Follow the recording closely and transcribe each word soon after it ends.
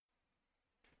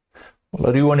Well,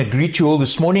 I do want to greet you all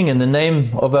this morning in the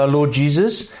name of our Lord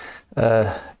Jesus.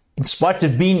 In spite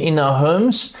of being in our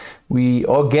homes, we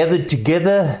are gathered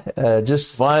together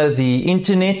just via the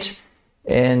internet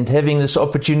and having this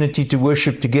opportunity to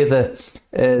worship together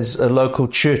as a local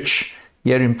church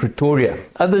here in Pretoria.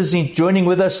 Others joining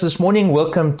with us this morning,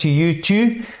 welcome to you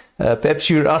too. Perhaps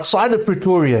you're outside of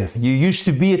Pretoria. You used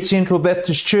to be at Central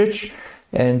Baptist Church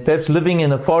and perhaps living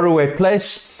in a faraway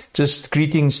place. Just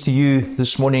greetings to you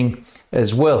this morning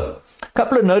as well. A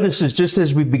couple of notices just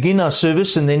as we begin our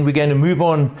service, and then we're going to move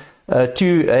on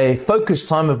to a focused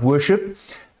time of worship.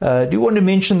 I do want to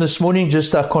mention this morning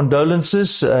just our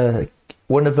condolences.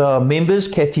 One of our members,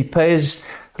 Kathy Payes,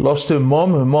 lost her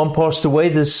mom. Her mom passed away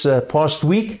this past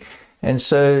week. And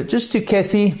so just to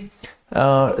Kathy,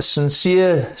 our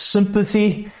sincere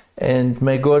sympathy, and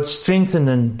may God strengthen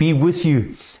and be with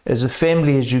you as a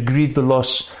family as you grieve the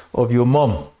loss of your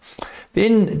mom.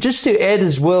 Then just to add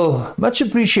as well, much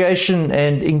appreciation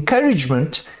and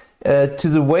encouragement to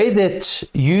the way that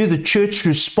you, the church,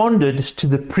 responded to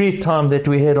the prayer time that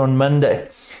we had on Monday.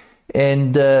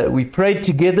 And we prayed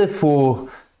together for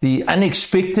the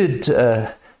unexpected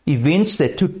events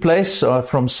that took place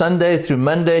from Sunday through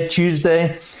Monday,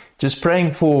 Tuesday, just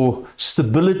praying for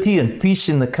stability and peace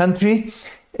in the country.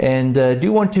 And I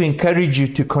do want to encourage you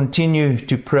to continue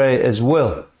to pray as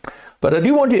well. But I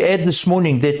do want to add this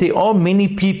morning that there are many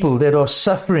people that are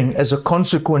suffering as a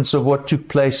consequence of what took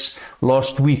place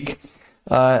last week.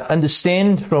 I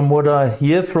understand from what I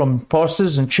hear from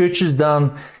pastors and churches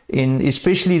down in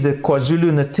especially the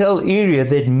KwaZulu-Natal area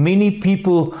that many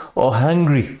people are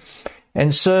hungry.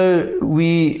 And so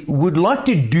we would like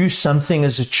to do something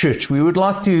as a church. We would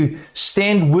like to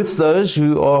stand with those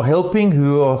who are helping,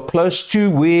 who are close to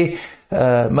where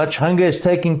much hunger is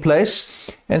taking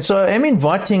place. And so I am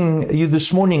inviting you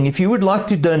this morning, if you would like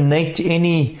to donate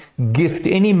any gift,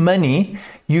 any money,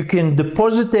 you can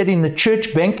deposit that in the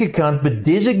church bank account, but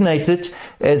designate it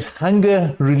as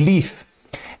hunger relief.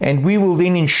 And we will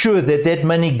then ensure that that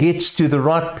money gets to the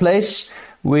right place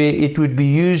where it would be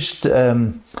used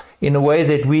in a way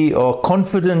that we are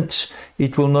confident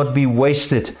it will not be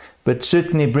wasted, but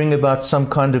certainly bring about some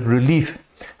kind of relief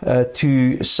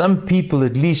to some people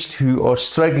at least who are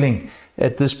struggling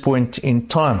at this point in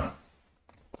time.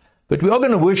 But we are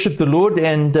going to worship the Lord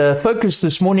and focus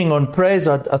this morning on praise.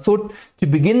 I thought to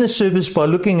begin the service by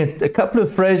looking at a couple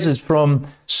of phrases from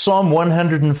Psalm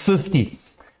 150.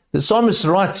 The psalmist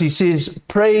writes, he says,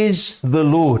 "Praise the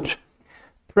Lord.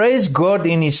 Praise God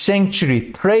in his sanctuary.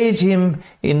 Praise him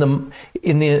in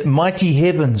the mighty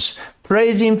heavens.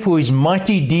 Praise him for his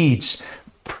mighty deeds.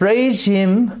 Praise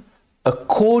him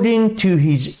according to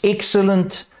his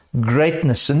excellent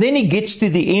greatness." And then he gets to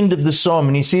the end of the psalm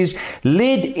and he says,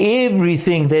 "Let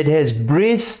everything that has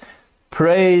breath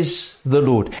praise the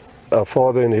Lord." Our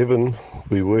Father in heaven,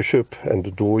 we worship and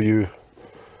adore you,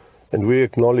 and we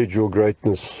acknowledge your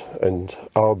greatness and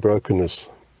our brokenness.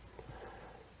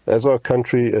 As our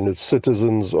country and its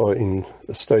citizens are in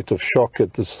a state of shock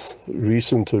at this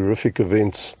recent horrific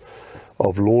events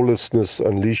of lawlessness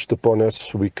unleashed upon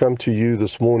us, we come to you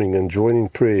this morning and join in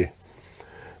prayer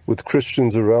with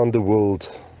Christians around the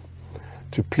world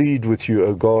to plead with you,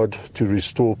 O God, to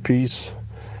restore peace,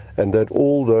 and that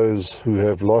all those who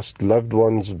have lost loved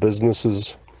ones,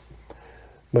 businesses,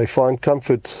 may find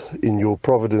comfort in your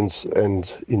providence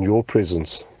and in your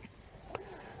presence.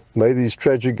 May these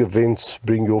tragic events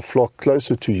bring your flock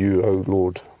closer to you, O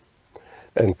Lord,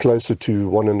 and closer to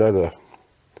one another.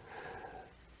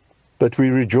 But we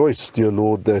rejoice, dear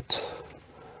Lord, that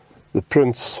the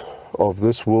prince of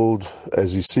this world,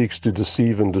 as he seeks to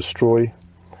deceive and destroy,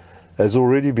 has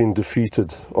already been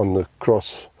defeated on the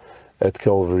cross at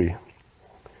Calvary.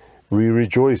 We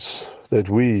rejoice that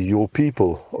we, your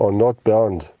people, are not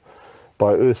bound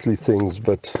by earthly things,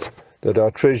 but that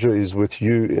our treasure is with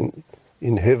you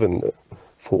in heaven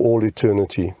for all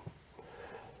eternity.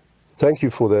 Thank you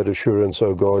for that assurance,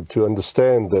 O God, to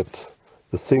understand that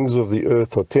the things of the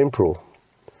earth are temporal,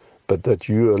 but that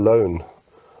you alone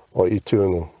are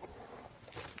eternal.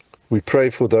 We pray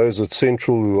for those at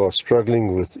Central who are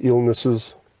struggling with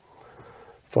illnesses,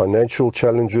 financial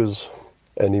challenges,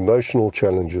 and emotional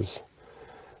challenges.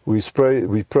 We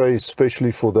pray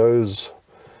especially for those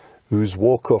whose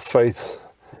walk of faith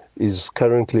is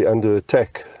currently under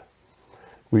attack.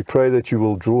 We pray that you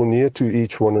will draw near to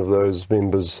each one of those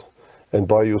members, and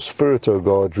by your Spirit, O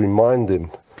God, remind them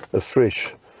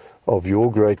afresh of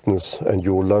your greatness and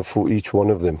your love for each one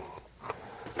of them.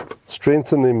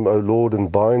 Strengthen them, O Lord, and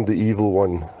bind the evil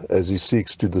one as he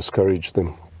seeks to discourage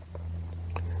them.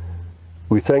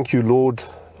 We thank you, Lord,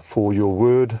 for your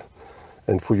word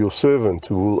and for your servant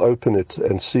who will open it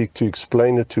and seek to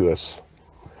explain it to us.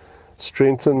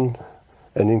 Strengthen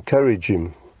and encourage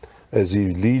him as he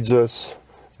leads us,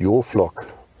 your flock.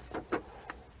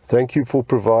 Thank you for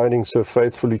providing so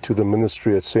faithfully to the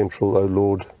ministry at Central, O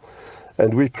Lord,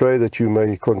 and we pray that you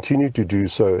may continue to do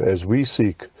so as we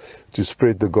seek to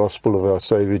spread the gospel of our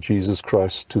Saviour Jesus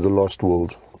Christ to the lost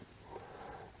world.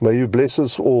 May you bless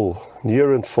us all,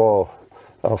 near and far,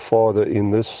 our Father,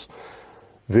 in this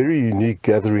very unique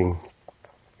gathering,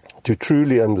 to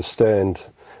truly understand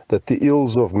that the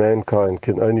ills of mankind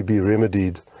can only be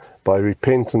remedied by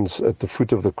repentance at the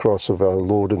foot of the cross of our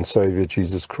Lord and Saviour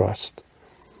Jesus Christ.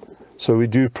 So we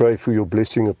do pray for your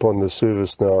blessing upon the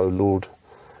service now, O Lord,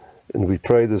 and we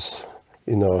pray this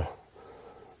in our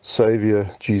Saviour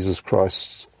Jesus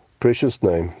Christ's precious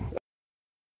name.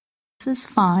 Genesis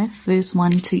 5, verse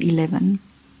 1 to 11.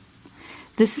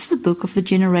 This is the book of the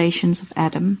generations of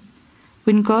Adam.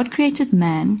 When God created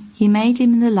man, he made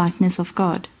him in the likeness of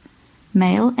God.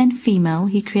 Male and female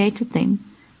he created them,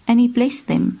 and he blessed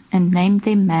them and named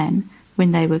them man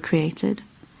when they were created.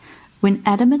 When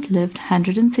Adam had lived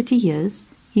 130 years,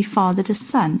 he fathered a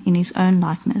son in his own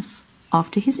likeness,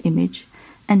 after his image,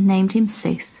 and named him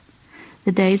Seth.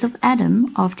 The days of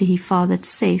Adam after he fathered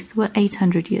Seth were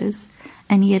 800 years,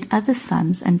 and he had other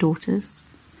sons and daughters.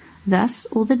 Thus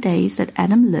all the days that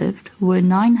Adam lived were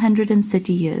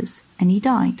 930 years, and he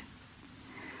died.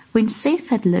 When Seth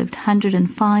had lived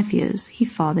 105 years, he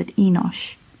fathered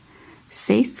Enosh.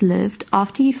 Seth lived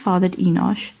after he fathered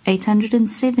Enosh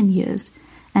 807 years,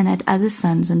 and had other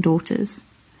sons and daughters.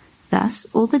 Thus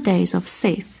all the days of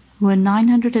Seth were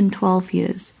 912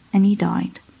 years, and he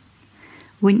died.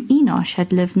 When Enosh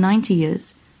had lived 90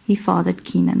 years, he fathered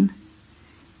Kenan.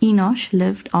 Enosh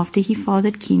lived after he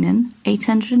fathered Kenan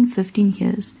 815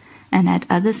 years, and had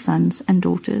other sons and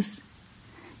daughters.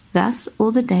 Thus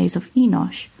all the days of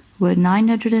Enosh were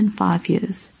 905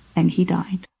 years, and he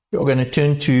died. We're going to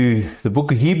turn to the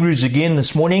book of Hebrews again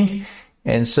this morning.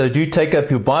 And so do take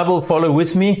up your Bible, follow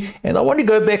with me. And I want to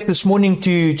go back this morning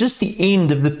to just the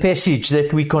end of the passage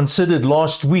that we considered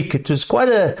last week. It was quite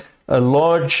a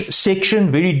large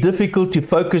section, very difficult to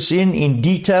focus in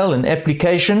detail and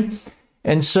application.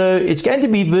 And so it's going to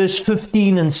be verse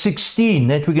 15 and 16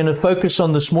 that we're going to focus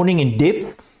on this morning in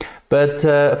depth. But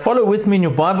follow with me in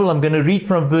your Bible. I'm going to read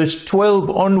from verse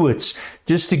 12 onwards,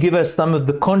 just to give us some of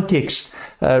the context,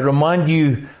 remind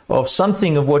you of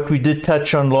something of what we did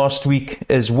touch on last week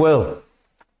as well.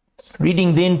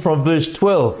 Reading then from verse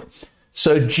 12.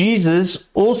 So Jesus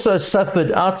also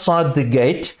suffered outside the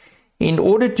gate in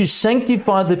order to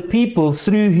sanctify the people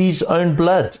through his own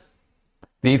blood.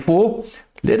 Therefore,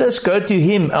 let us go to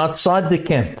him outside the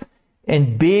camp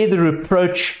and bear the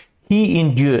reproach he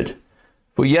endured.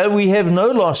 For here we have no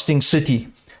lasting city,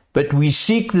 but we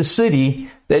seek the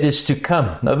city that is to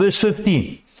come. Now verse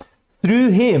 15.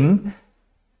 Through him,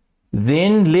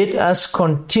 then let us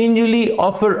continually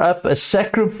offer up a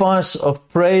sacrifice of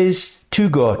praise to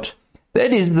God.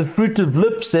 That is the fruit of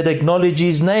lips that acknowledge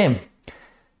his name.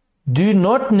 Do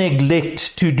not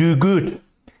neglect to do good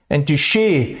and to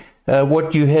share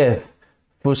what you have,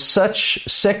 for such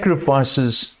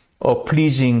sacrifices are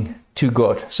pleasing to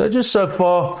God. So just so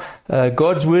far,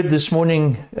 God's word this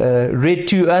morning read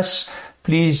to us.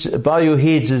 Please bow your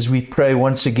heads as we pray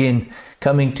once again,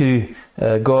 coming to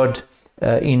God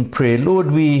in prayer.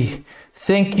 Lord, we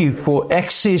thank you for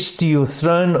access to your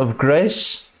throne of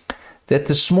grace, that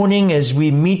this morning as we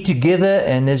meet together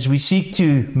and as we seek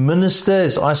to minister,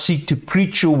 as I seek to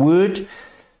preach your word,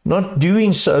 not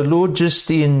doing so, Lord, just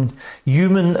in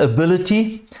human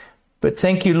ability, but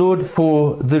thank you, Lord,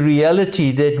 for the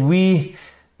reality that we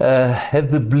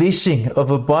have the blessing of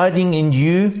abiding in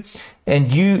you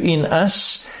and you in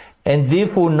us, and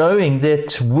therefore knowing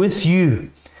that with you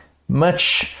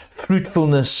much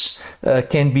fruitfulness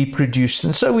can be produced.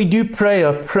 And so we do pray.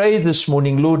 I pray this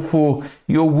morning, Lord, for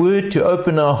your word to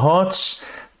open our hearts,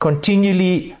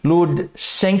 continually, Lord,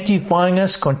 sanctifying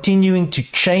us, continuing to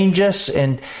change us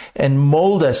and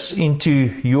mold us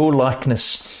into your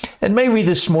likeness. And may we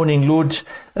this morning, Lord,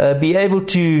 be able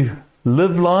to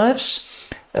live lives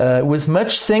with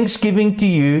much thanksgiving to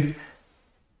you,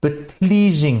 but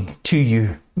pleasing to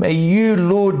you. May you,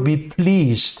 Lord, be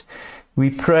pleased.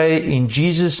 We pray in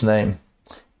Jesus' name.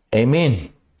 Amen.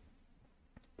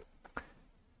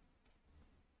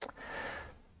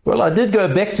 Well, I did go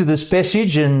back to this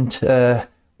passage and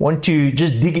want to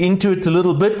just dig into it a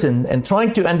little bit and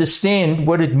trying to understand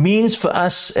what it means for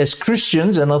us as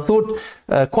Christians. And I thought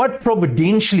quite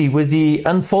providentially with the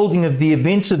unfolding of the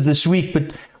events of this week,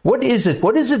 but what is it?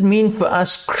 What does it mean for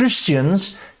us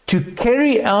Christians to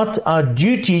carry out our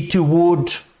duty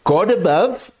toward God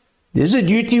above. There's a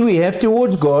duty we have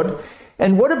towards God.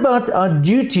 And what about our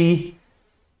duty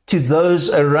to those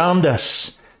around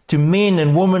us, to men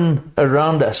and women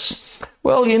around us?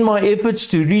 Well, in my efforts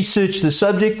to research the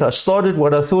subject, I started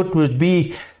what I thought would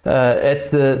be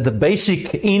at the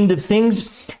basic end of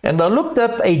things, and I looked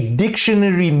up a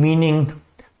dictionary meaning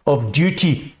of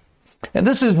duty. And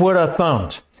this is what I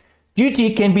found.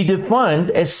 Duty can be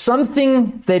defined as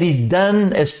something that is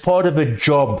done as part of a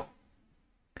job.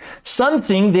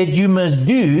 Something that you must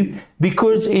do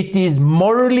because it is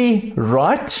morally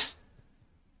right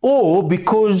or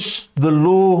because the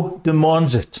law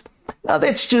demands it. Now,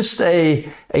 that's just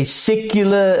a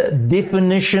secular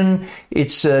definition.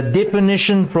 It's a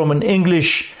definition from an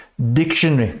English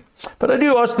dictionary. But I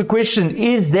do ask the question,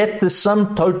 is that the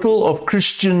sum total of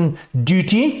Christian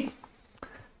duty?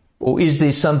 Or is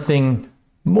there something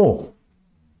more?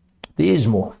 There is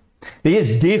more. There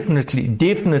is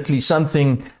definitely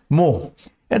something more.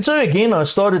 And so again, I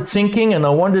started thinking and I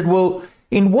wondered, well,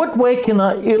 in what way can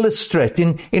I illustrate?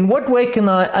 In what way can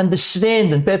I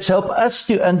understand and perhaps help us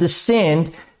to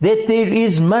understand that there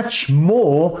is much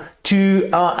more to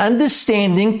our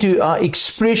understanding, to our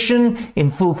expression in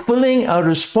fulfilling our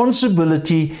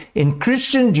responsibility in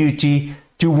Christian duty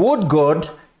toward God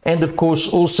and, of course,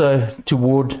 also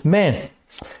toward man?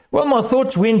 Well, my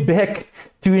thoughts went back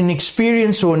to an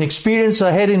experience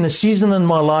I had in a season in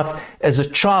my life as a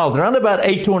child. Around about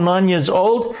 8 or 9 years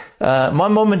old, my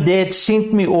mom and dad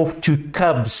sent me off to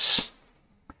Cubs.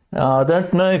 I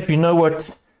don't know if you know what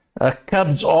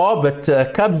Cubs are,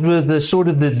 but Cubs were the sort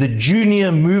of the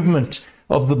junior movement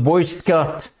of the Boy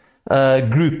Scout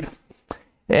group.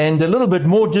 And a little bit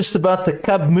more just about the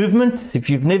Cub movement. If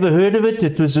you've never heard of it,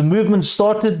 it was a movement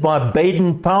started by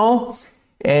Baden-Powell.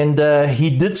 And he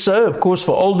did so, of course,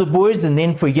 for older boys and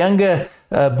then for younger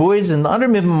boys. And I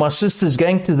remember my sisters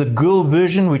going to the girl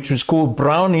version, which was called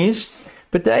Brownies.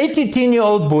 But the 8 to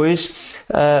 10-year-old boys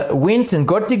went and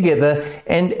got together,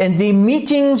 and their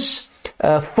meetings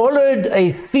followed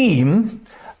a theme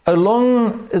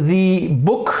along the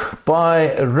book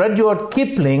by Rudyard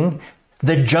Kipling,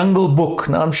 The Jungle Book.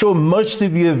 Now, I'm sure most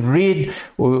of you have read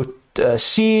or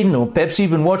seen or perhaps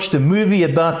even watched a movie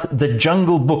about the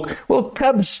Jungle Book. Well,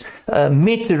 Cubs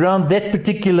met around that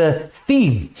particular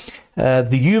theme.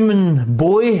 The human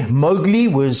boy, Mowgli,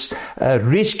 was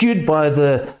rescued by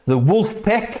the wolf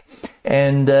pack,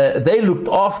 and they looked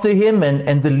after him,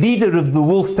 and the leader of the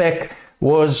wolf pack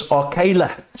was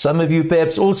Akela. Some of you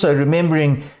perhaps also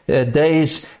remembering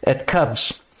days at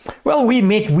Cubs. Well, we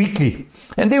met weekly.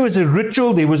 And there was a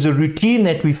ritual, there was a routine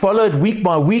that we followed week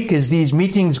by week as these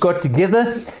meetings got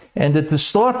together. And at the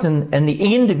start and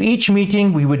the end of each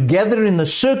meeting, we would gather in a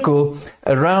circle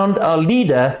around our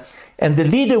leader. And the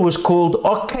leader was called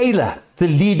Akela, the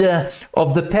leader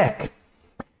of the pack.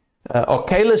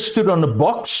 Akela stood on a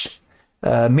box,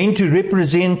 meant to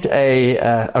represent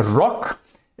a rock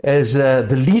as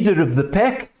the leader of the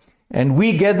pack. And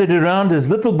we gathered around as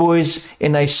little boys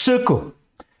in a circle.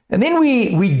 And then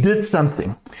we did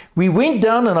something. We went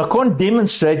down, and I can't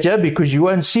demonstrate here because you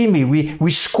won't see me.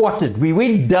 We squatted. We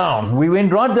went down. We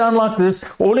went right down like this,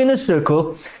 all in a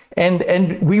circle,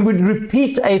 and we would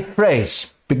repeat a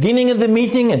phrase, beginning of the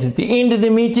meeting and at the end of the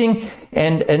meeting,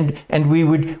 and we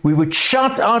would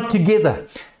shout out together,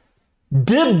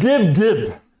 "Dib, dib,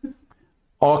 dib.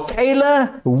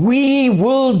 Akela, we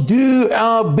will do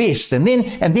our best." And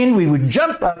then we would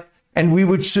jump up, and we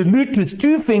would salute with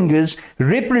 2 fingers,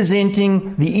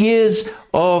 representing the ears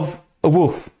of a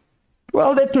wolf.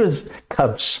 Well, that was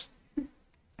Cubs.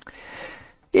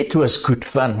 It was good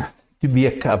fun to be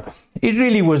a Cub. It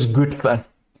really was good fun.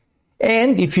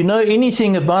 And if you know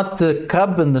anything about the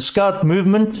Cub and the Scout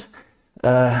movement,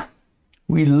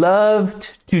 we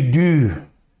loved to do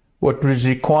what was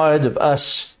required of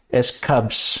us as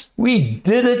Cubs. We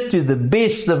did it to the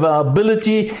best of our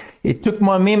ability. It took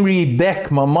my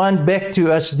mind back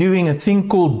to us doing a thing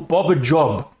called Bob a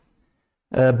Job.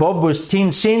 Bob was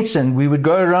 10 cents, and we would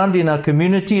go around in our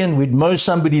community and we'd mow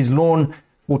somebody's lawn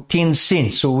for 10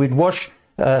 cents, or we'd wash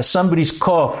somebody's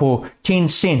car for 10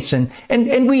 cents.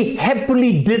 And we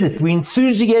happily did it. We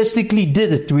enthusiastically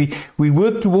did it. We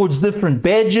worked towards different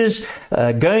badges,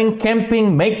 going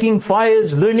camping, making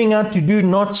fires, learning how to do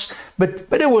knots.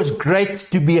 But it was great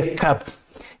to be a Cub.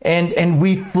 And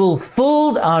we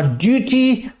fulfilled our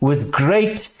duty with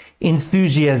great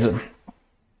enthusiasm.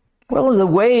 Well, the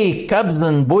way Cubs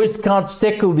and Boy Scouts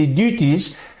tackle their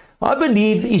duties, I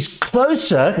believe, it's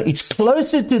closer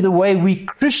to the way we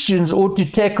Christians ought to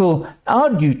tackle our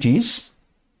duties,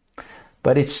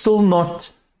 but it's still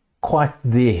not quite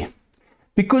there.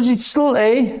 Because it's still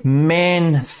a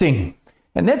man thing.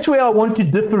 And that's where I want to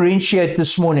differentiate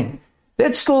this morning.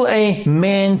 That's still a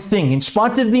man thing. In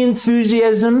spite of the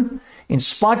enthusiasm, in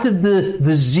spite of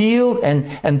the zeal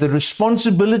and the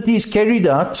responsibilities carried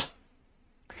out,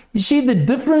 you see, the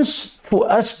difference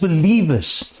for us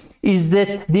believers is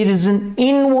that there is an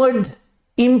inward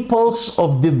impulse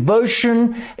of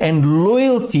devotion and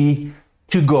loyalty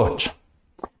to God.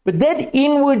 But that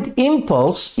inward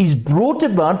impulse is brought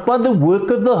about by the work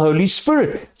of the Holy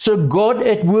Spirit. So God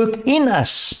at work in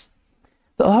us.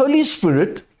 The Holy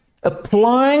Spirit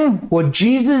applying what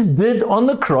Jesus did on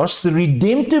the cross, the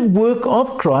redemptive work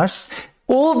of Christ,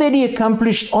 all that he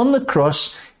accomplished on the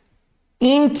cross,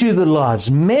 into the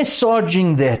lives,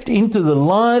 massaging that into the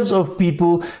lives of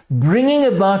people, bringing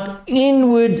about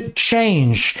inward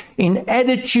change in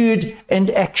attitude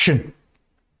and action.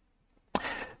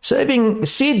 So having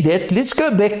said that, let's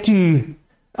go back to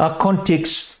our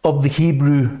context of the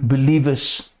Hebrew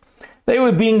believers. They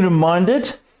were being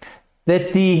reminded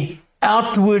that the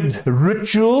outward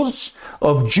rituals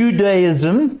of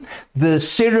Judaism, the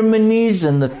ceremonies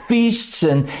and the feasts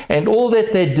and all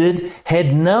that they did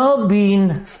had now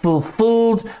been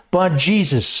fulfilled by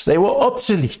Jesus. They were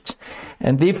obsolete.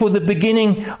 And therefore the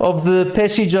beginning of the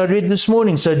passage I read this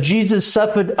morning. So Jesus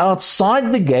suffered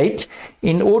outside the gate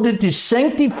in order to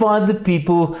sanctify the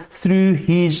people through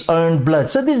his own blood.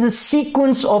 So there's a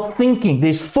sequence of thinking.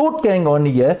 There's thought going on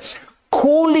here.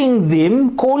 Calling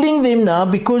them now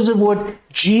because of what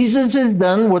Jesus has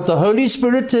done, what the Holy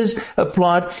Spirit has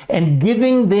applied, and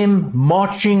giving them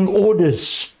marching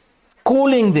orders.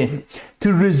 Calling them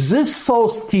to resist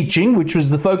false teaching, which was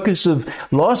the focus of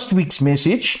last week's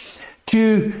message,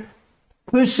 to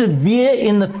persevere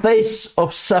in the face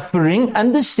of suffering,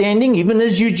 understanding, even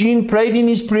as Eugene prayed in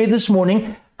his prayer this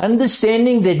morning,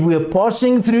 understanding that we are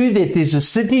passing through, that there's a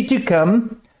city to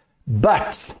come,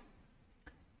 but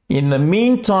in the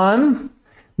meantime,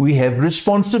 we have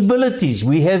responsibilities,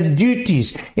 we have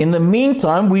duties. In the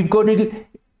meantime, we've got to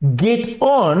get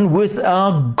on with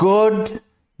our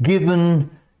God-given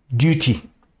duty.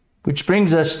 Which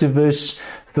brings us to verse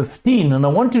 15, and I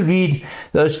want to read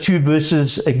those two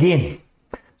verses again.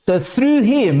 So through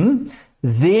him,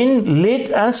 then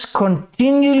let us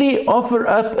continually offer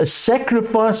up a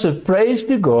sacrifice of praise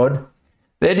to God,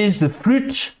 that is the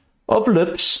fruit of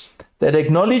lips that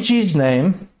acknowledge his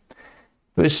name.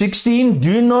 Verse 16,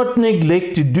 do not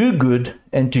neglect to do good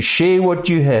and to share what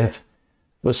you have,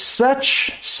 for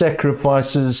such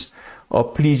sacrifices are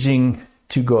pleasing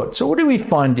to God. So what do we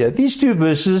find here? These two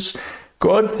verses,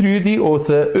 God through the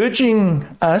author urging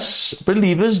us,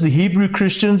 believers, the Hebrew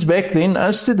Christians back then,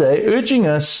 us today, urging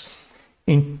us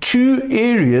in two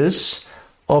areas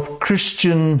of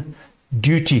Christian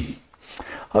duty.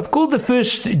 I've called the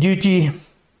first duty,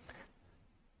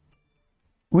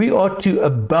 we are to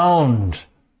abound.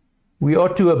 We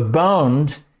are to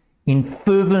abound in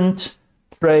fervent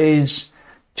praise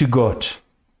to God.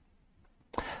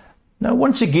 Now,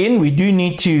 once again, we do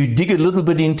need to dig a little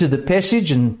bit into the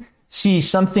passage and see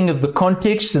something of the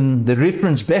context and the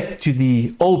reference back to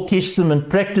the Old Testament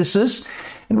practices.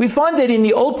 And we find that in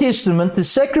the Old Testament, the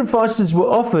sacrifices were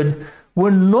offered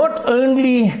were not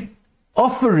only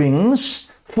offerings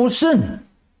for sin.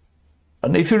 I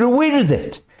don't know if you're aware of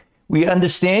that. We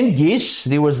understand, yes,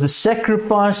 there was the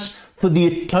sacrifice for the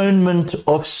atonement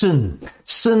of sin.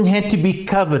 Sin had to be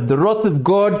covered. The wrath of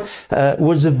God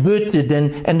was averted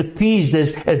and appeased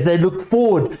as they looked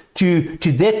forward to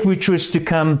that which was to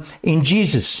come in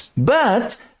Jesus.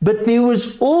 But there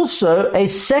was also a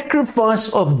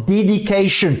sacrifice of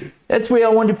dedication. That's where I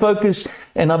want to focus,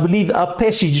 and I believe our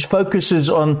passage focuses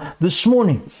on this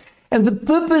morning. And the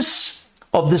purpose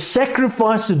of the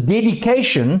sacrifice of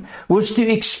dedication was to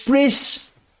express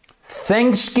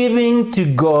thanksgiving to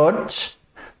God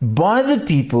by the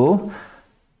people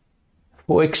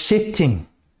for accepting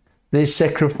their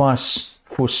sacrifice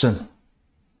for sin.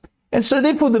 And so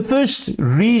therefore the first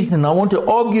reason I want to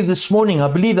argue this morning, I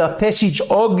believe our passage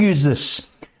argues this.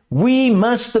 We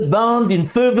must abound in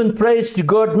fervent praise to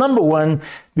God, number one,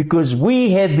 because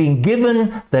we have been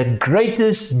given the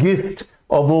greatest gift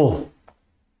of all.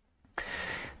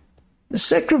 The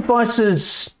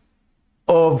sacrifices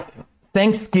of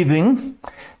thanksgiving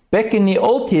back in the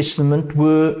Old Testament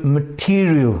were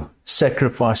material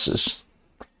sacrifices.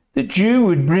 The Jew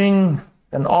would bring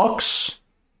an ox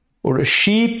or a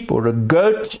sheep or a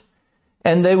goat,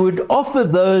 and they would offer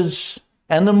those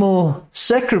animal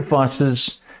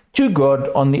sacrifices to God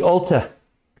on the altar.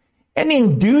 And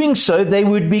in doing so, they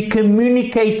would be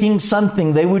communicating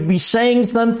something. They would be saying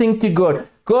something to God.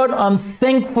 God, I'm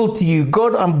thankful to you.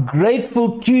 God, I'm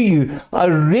grateful to you. I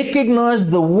recognize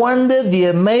the wonder, the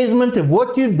amazement of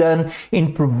what you've done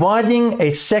in providing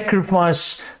a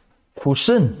sacrifice for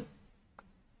sin.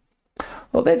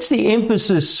 Well, that's the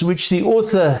emphasis which the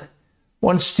author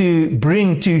wants to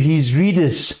bring to his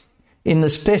readers in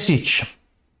this passage.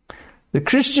 The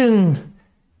Christian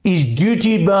is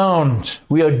duty bound.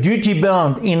 We are duty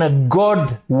bound in a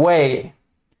God way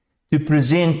to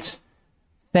present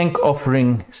thank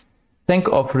offerings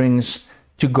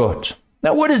to God.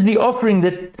 Now, what is the offering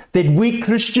that we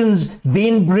Christians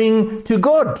then bring to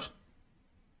God?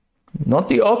 Not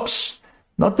the ox,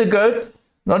 not the goat,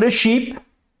 not a sheep.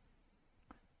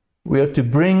 We are to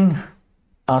bring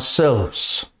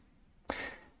ourselves.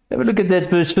 Have a look at that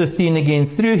verse 15 again.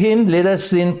 Through him, let us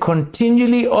then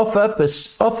continually offer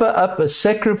up a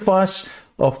sacrifice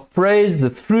of praise, the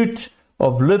fruit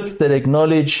of lips that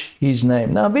acknowledge his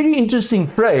name. Now, a very interesting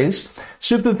phrase.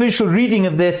 Superficial reading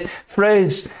of that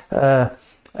phrase,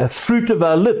 fruit of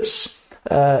our lips,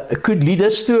 could lead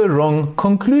us to a wrong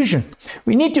conclusion.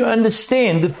 We need to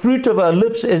understand the fruit of our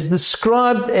lips as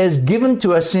described, as given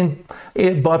to us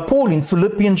by Paul in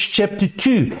Philippians chapter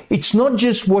 2. It's not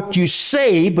just what you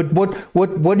say, but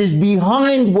what is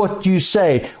behind what you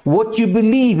say, what you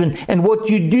believe and what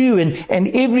you do and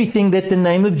everything that the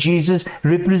name of Jesus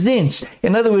represents.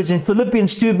 In other words, in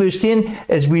Philippians 2 verse 10,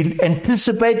 as we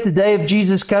anticipate the day of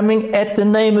Jesus coming, at the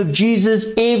name of Jesus,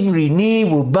 every knee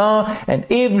will bow and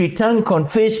every tongue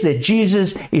confess that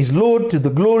Jesus is Lord, to the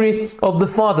glory of the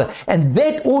Father. And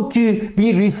that ought to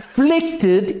be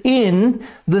reflected in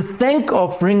the thank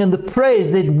offering and the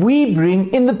praise that we bring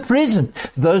in the present.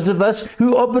 Those of us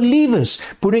who are believers,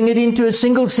 putting it into a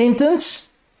single sentence,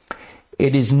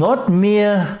 it is not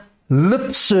mere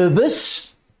lip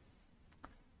service,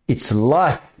 it's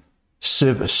life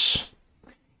service.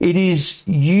 It is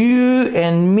you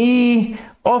and me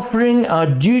offering our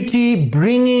duty,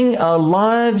 bringing our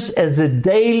lives as a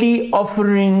daily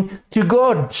offering to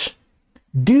God.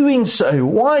 Doing so,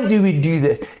 why do we do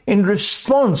that? In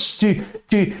response to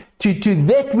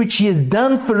that which he has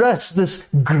done for us, this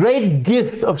great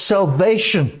gift of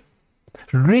salvation,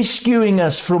 rescuing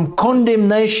us from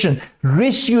condemnation,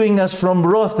 rescuing us from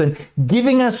wrath, and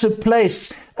giving us a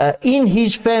place in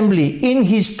his family, in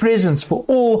his presence for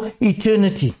all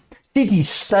eternity. C.T.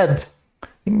 Studd, I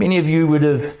think many of you would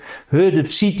have heard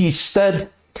of C.T. Studd,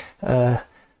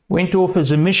 went off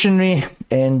as a missionary,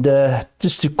 and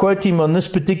just to quote him on this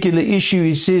particular issue,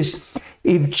 he says,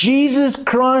 "If Jesus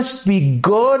Christ be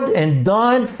God and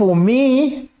died for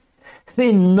me,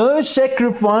 then no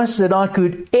sacrifice that I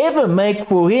could ever make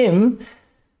for him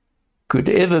could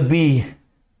ever be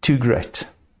too great."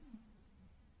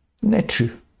 Isn't that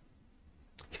true?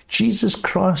 If Jesus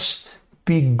Christ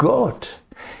be God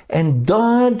and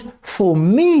died for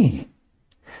me,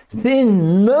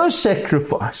 then no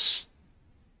sacrifice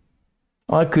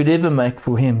I could ever make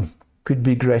for him could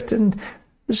be great. And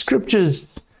the scriptures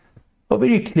are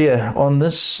very clear on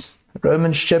this.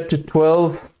 Romans chapter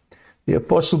 12, the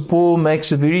Apostle Paul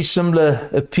makes a very similar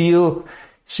appeal.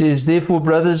 He says, "Therefore,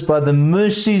 brothers, by the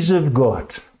mercies of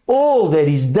God, all that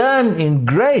is done in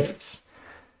grace,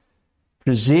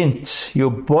 present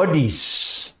your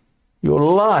bodies, your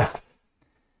life,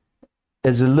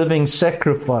 as a living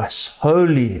sacrifice,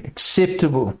 holy,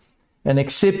 acceptable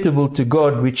to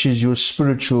God, which is your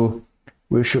spiritual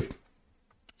worship."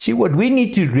 See, what we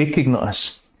need to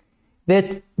recognize,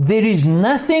 that there is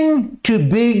nothing too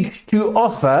big to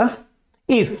offer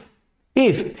if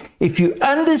you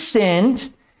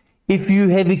understand, if you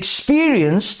have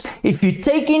experienced, if you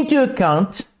take into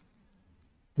account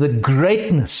the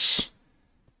greatness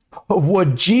of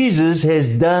what Jesus has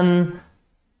done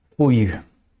for you.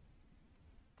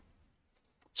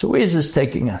 So where is this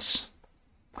taking us?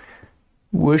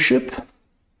 Worship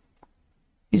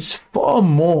is far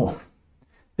more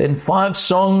than 5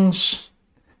 songs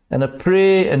and a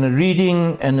prayer and a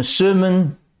reading and a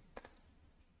sermon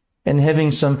and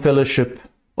having some fellowship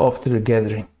after a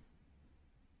gathering.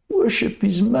 Worship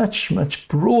is much, much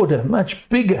broader, much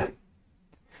bigger.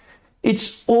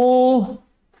 It's all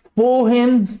for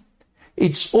him.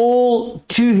 It's all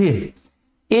to him.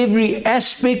 Every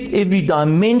aspect, every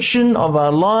dimension of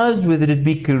our lives, whether it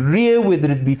be career,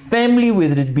 whether it be family,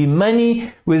 whether it be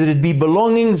money, whether it be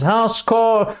belongings, house,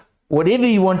 car, whatever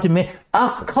you want to make,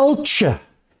 our culture,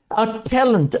 our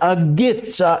talent, our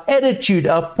gifts, our attitude,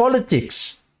 our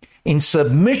politics, in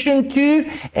submission to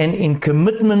and in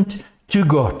commitment to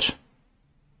God.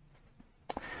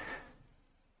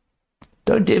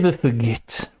 Don't ever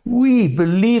forget, we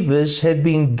believers have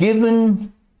been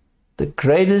given the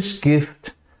greatest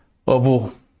gift of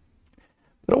all.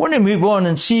 But I want to move on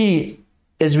and see,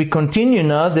 as we continue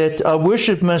now, that our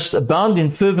worship must abound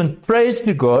in fervent praise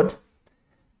to God,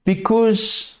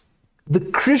 because the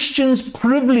Christian's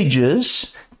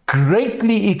privileges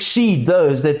greatly exceed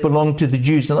those that belong to the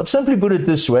Jews. And I've simply put it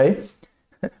this way: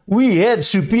 we have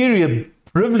superior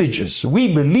privileges.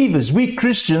 We believers, we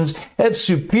Christians, have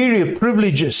superior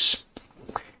privileges.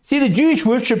 See, the Jewish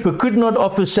worshipper could not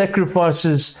offer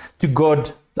sacrifices to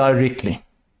God directly.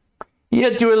 He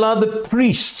had to allow the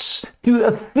priests to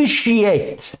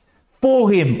officiate for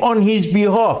him on his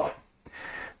behalf.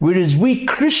 Whereas we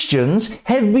Christians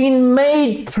have been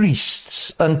made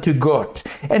priests unto God,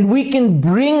 and we can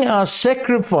bring our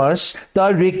sacrifice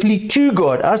directly to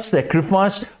God, our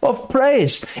sacrifice of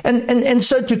praise. And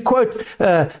so, to quote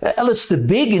Alistair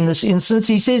Begg in this instance,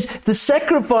 he says, the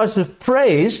sacrifice of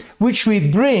praise which we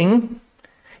bring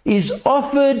is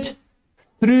offered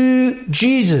through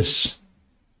Jesus,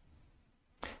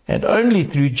 and only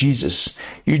through Jesus.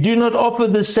 You do not offer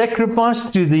the sacrifice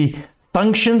to the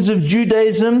functions of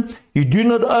Judaism. You do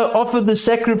not offer the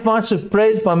sacrifice of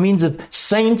praise by means of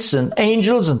saints and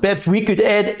angels, and perhaps we could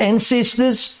add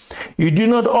ancestors. You do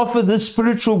not offer the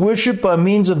spiritual worship by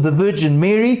means of the Virgin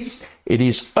Mary. It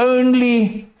is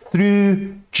only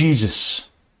through Jesus.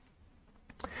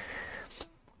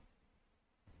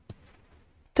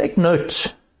 Take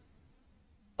note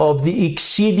of the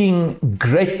exceeding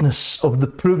greatness of the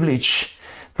privilege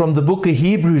from the book of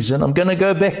Hebrews. And I'm going to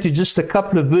go back to just a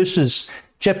couple of verses,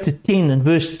 chapter 10 and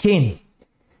verse 10.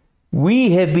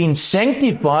 We have been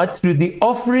sanctified through the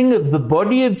offering of the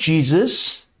body of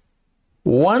Jesus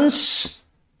once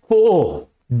for all.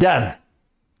 Done.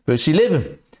 Verse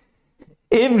 11.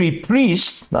 Every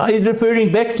priest, now he's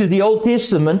referring back to the Old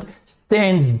Testament,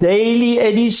 stands daily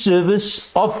at his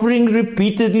service, offering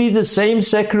repeatedly the same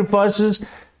sacrifices,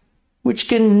 which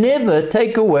can never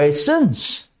take away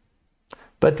sins.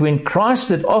 But when Christ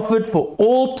had offered for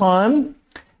all time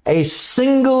a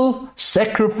single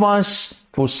sacrifice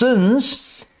for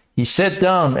sins, he sat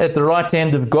down at the right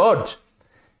hand of God.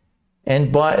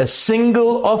 And by a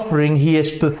single offering, he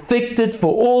has perfected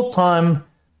for all time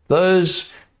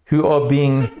those who are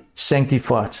being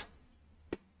sanctified.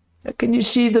 Now, can you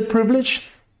see the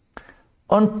privilege?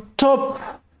 On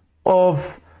top of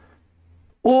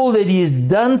all that he has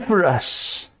done for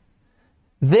us,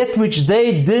 that which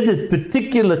they did at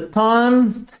particular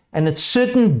time and at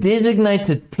certain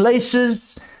designated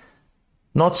places,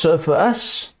 not so for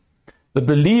us. The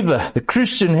believer, the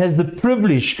Christian, has the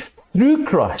privilege through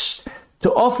Christ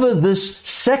to offer this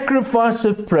sacrifice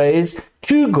of praise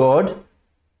to God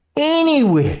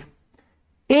anywhere,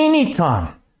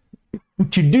 anytime,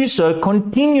 to do so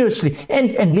continuously.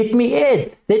 And let me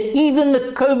add that even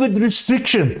the COVID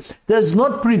restriction does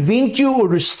not prevent you or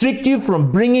restrict you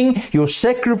from bringing your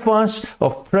sacrifice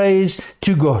of praise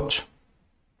to God.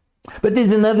 But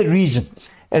there's another reason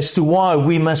as to why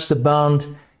we must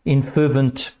abound in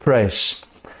fervent praise.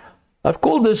 I've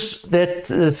called this that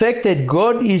the fact that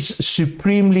God is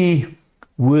supremely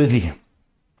worthy.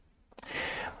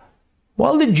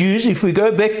 While the Jews, if we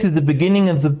go back to the beginning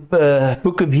of the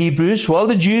book of Hebrews, while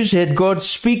the Jews had God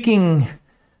speaking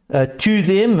to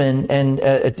them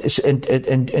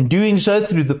and doing so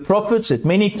through the prophets at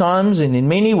many times and in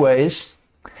many ways,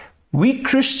 we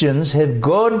Christians have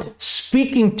God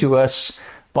speaking to us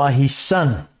by His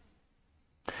Son.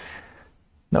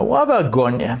 Now, why have I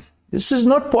gone here? This is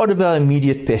not part of our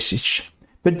immediate passage,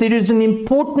 but there is an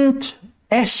important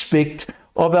aspect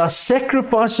of our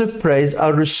sacrifice of praise,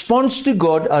 our response to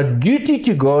God, our duty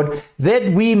to God,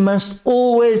 that we must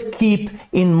always keep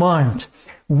in mind.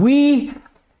 We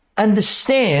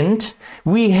understand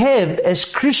we have, as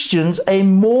Christians, a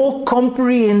more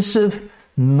comprehensive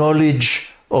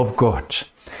knowledge of God.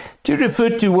 To refer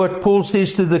to what Paul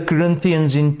says to the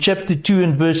Corinthians in chapter 4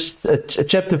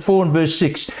 and verse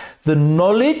 6, the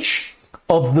knowledge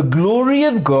of the glory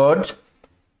of God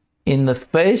in the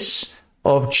face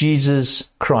of Jesus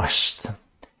Christ.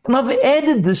 And I've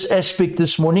added this aspect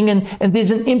this morning, and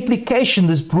there's an implication,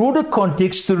 this broader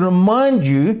context, to remind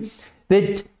you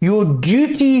that your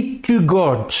duty to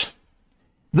God,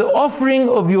 the offering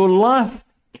of your life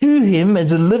to Him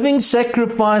as a living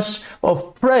sacrifice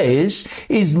of praise,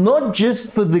 is not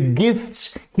just for the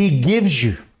gifts He gives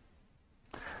you,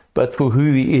 but for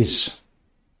who He is.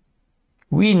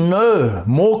 We know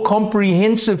more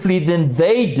comprehensively than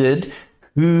they did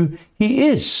who He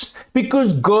is,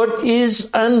 because God is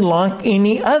unlike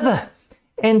any other.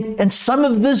 And some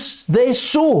of this they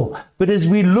saw. But as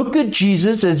we look at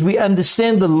Jesus, as we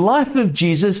understand the life of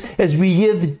Jesus, as we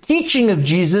hear the teaching of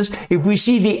Jesus, if we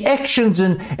see the actions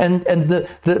and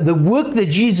the work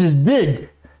that Jesus did,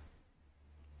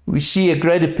 we see a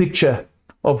greater picture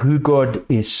of who God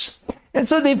is. And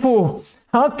so therefore,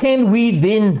 how can we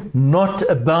then not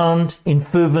abound in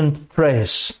fervent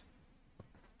prayers?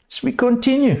 As we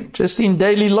continue, just in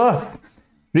daily life,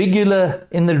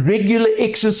 in the regular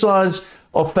exercise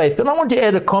of faith. And I want to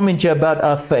add a comment here about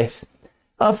our faith.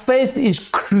 Our faith is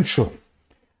crucial.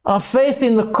 Our faith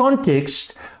in the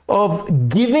context of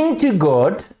giving to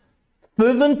God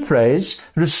fervent praise,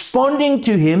 responding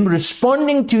to Him,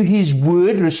 responding to His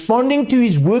word, responding to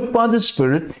His work by the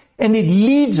Spirit, and it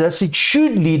leads us, it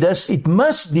should lead us, it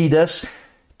must lead us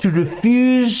to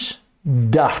refuse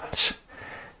doubt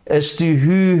as to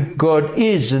who God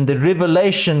is and the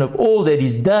revelation of all that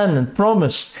He's done and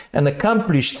promised and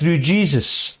accomplished through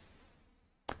Jesus.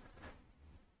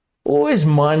 Always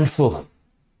mindful,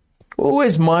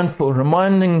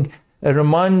 reminding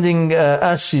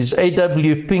us is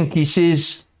A.W. Pink. He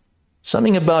says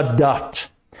something about doubt.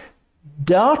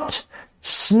 Doubt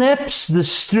snaps the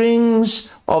strings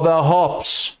of our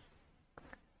harps.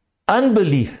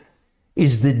 Unbelief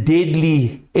is the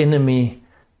deadly enemy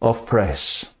of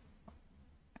praise.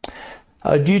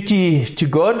 Our duty to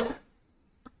God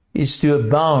is to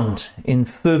abound in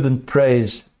fervent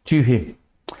praise to Him.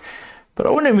 But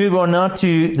I want to move on now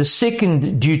to the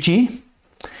second duty.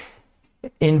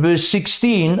 In verse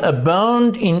 16,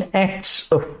 abound in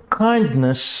acts of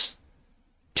kindness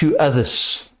to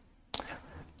others.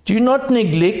 Do not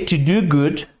neglect to do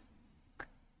good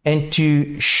and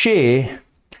to share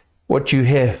what you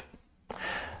have.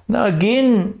 Now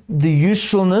again, the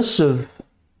usefulness of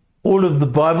all of the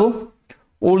Bible,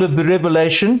 all of the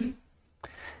revelation,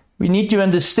 we need to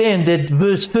understand that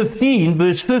verse 15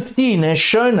 has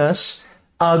shown us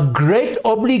our great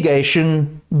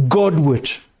obligation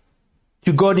Godward,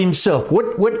 to God Himself.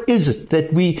 What is it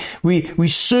that we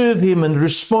serve Him and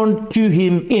respond to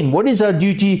Him in? What is our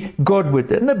duty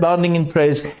Godward? And abounding in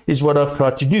praise is what I've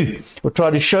tried to do, or try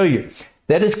to show you.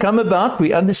 That has come about,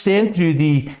 we understand, through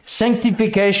the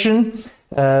sanctification,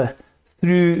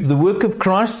 through the work of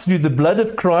Christ, through the blood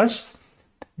of Christ,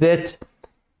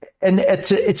 and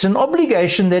it's an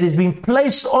obligation that has been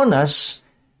placed on us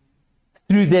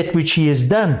through that which He has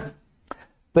done.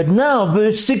 But now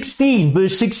verse 16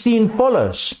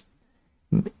 follows.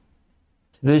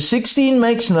 Verse 16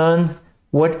 makes known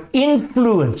what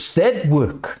influence that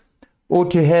work ought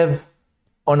to have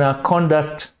on our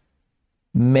conduct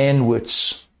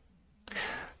manwards.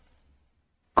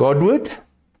 Godward,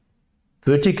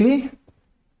 vertically,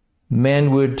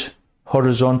 manward,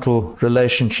 horizontal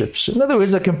relationships. In other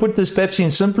words, I can put this perhaps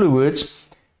in simpler words.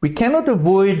 We cannot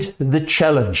avoid the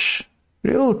challenge,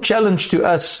 real challenge to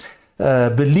us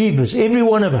believers, every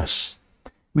one of us.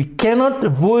 We cannot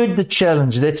avoid the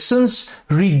challenge that since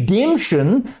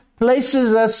redemption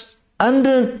places us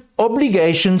under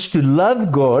obligations to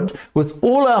love God with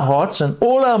all our hearts and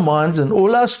all our minds and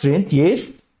all our strength,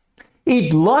 yes,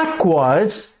 it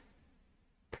likewise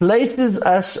places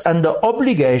us under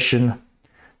obligation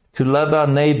to love our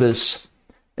neighbors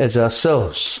as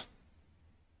ourselves.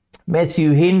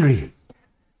 Matthew Henry,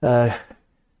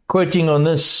 quoting on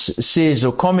this, says,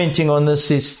 or commenting on this,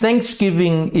 says,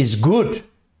 thanksgiving is good,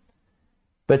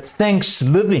 but thanks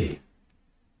living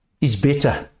is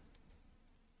better.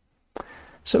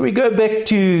 So we go back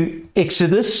to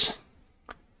Exodus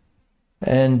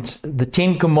and the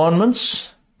Ten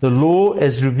Commandments, the law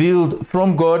as revealed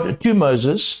from God to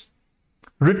Moses,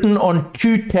 written on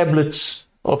 2 tablets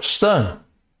of stone.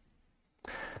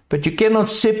 But you cannot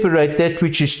separate that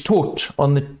which is taught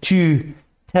on the 2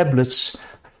 tablets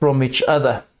from each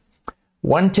other.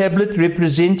 One tablet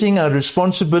representing our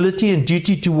responsibility and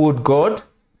duty toward God,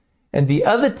 and the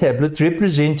other tablet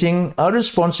representing our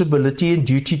responsibility and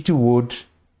duty toward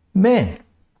man.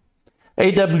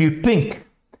 A.W. Pink,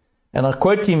 and I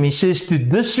quote him, he says, to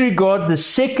disregard the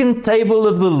second table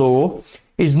of the law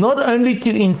is not only to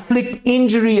inflict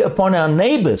injury upon our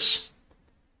neighbors,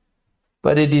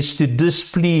 but it is to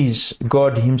displease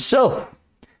God Himself.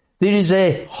 There is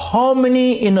a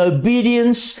harmony in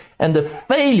obedience, and a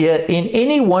failure in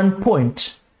any one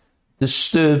point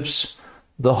disturbs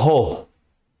the whole.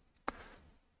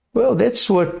 Well, that's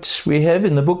what we have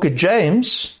in the book of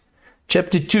James,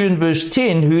 chapter 2 and verse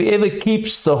 10. Whoever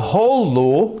keeps the whole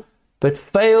law but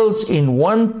fails in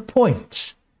one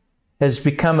point has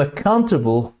become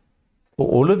accountable for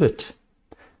all of it.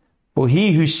 For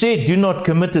he who said, do not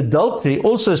commit adultery,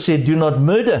 also said, do not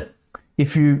murder.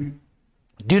 If you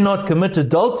do not commit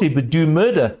adultery but do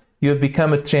murder, you have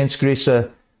become a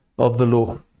transgressor of the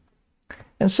law.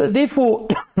 And so therefore,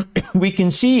 we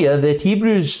can see here that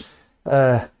Hebrews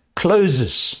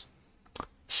closes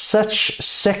such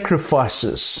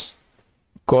sacrifices,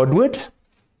 Godward,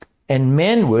 and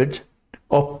manward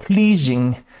are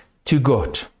pleasing to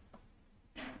God.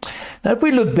 Now, if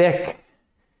we look back,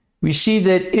 we see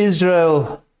that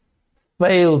Israel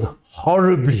failed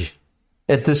horribly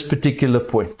at this particular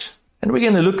point. And we're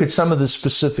going to look at some of the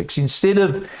specifics. Instead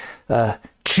of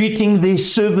treating their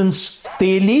servants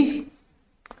fairly,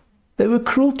 they were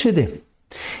cruel to them.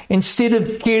 Instead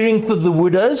of caring for the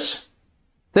widows,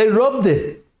 they robbed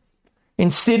them.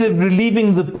 Instead of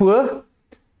relieving the poor,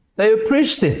 they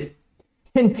oppressed them.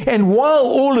 And while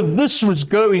all of this was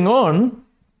going on,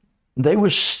 they were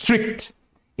strict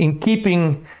in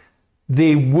keeping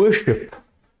their worship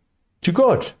to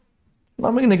God.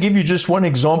 I'm going to give you just one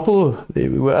example. There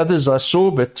were others I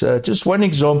saw, but just one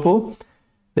example.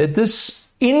 That this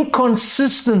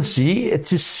inconsistency,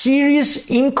 it's a serious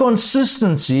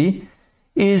inconsistency,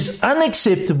 is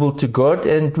unacceptable to God.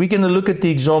 And we're going to look at the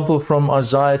example from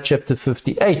Isaiah chapter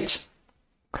 58.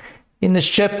 In this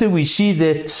chapter, we see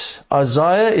that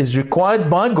Isaiah is required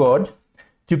by God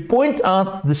to point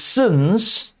out the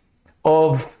sins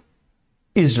of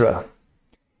Israel.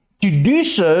 To do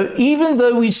so, even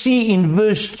though we see in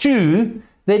verse 2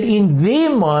 that in their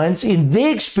minds, in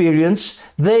their experience,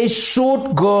 they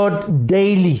sought God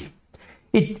daily.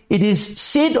 It is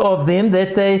said of them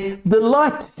that they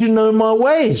delight to know my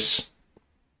ways.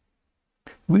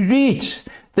 We read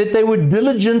that they were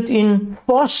diligent in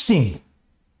fasting.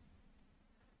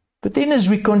 But then as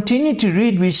we continue to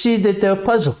read, we see that they are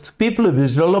puzzled. People of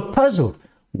Israel are puzzled.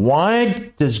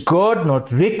 Why does God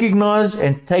not recognize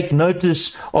and take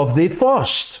notice of their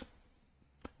fast?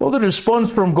 Well, the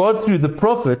response from God through the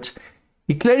prophet,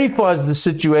 he clarifies the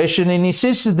situation and he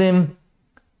says to them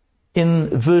in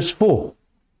verse 4,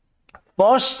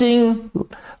 fasting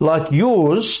like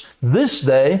yours this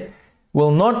day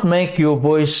will not make your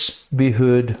voice be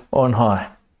heard on high.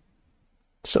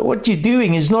 So what you're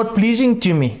doing is not pleasing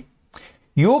to me.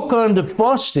 Your kind of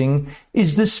fasting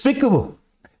is despicable.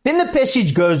 Then the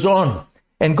passage goes on,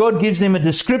 and God gives them a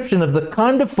description of the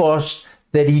kind of fast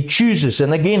that he chooses.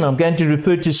 And again, I'm going to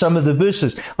refer to some of the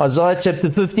verses. Isaiah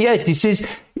chapter 58, he says,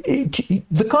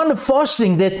 the kind of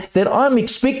fasting that I'm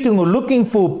expecting or looking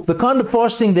for, the kind of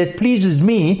fasting that pleases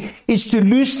me, is to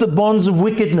loose the bonds of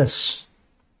wickedness,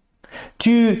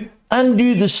 to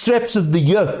undo the straps of the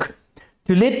yoke,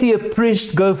 to let the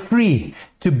oppressed go free,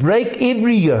 to break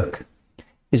every yoke.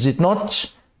 Is it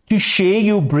not to share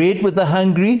your bread with the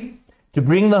hungry, to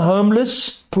bring the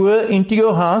homeless, poor into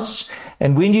your house,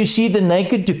 and when you see the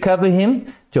naked, to cover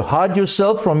him, to hide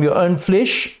yourself from your own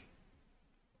flesh?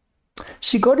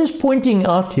 See, God is pointing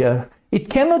out here, it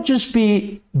cannot just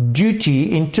be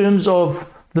duty in terms of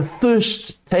the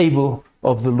first table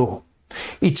of the law.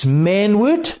 It's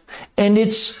manward, and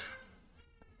it's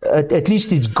at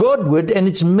least it's Godward and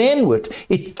it's manward.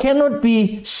 It cannot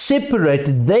be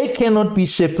separated. They cannot be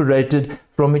separated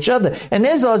from each other. And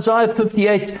as Isaiah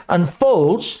 58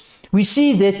 unfolds, we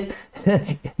see that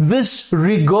this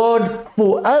regard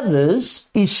for others,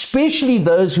 especially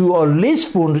those who are less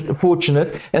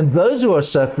fortunate and those who are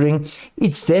suffering,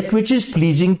 it's that which is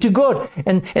pleasing to God.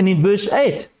 And in verse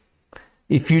 8,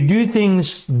 if you do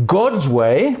things God's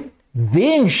way,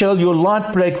 then shall your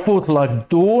light break forth like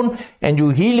dawn, and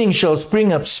your healing shall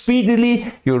spring up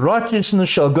speedily. Your righteousness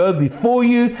shall go before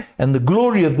you, and the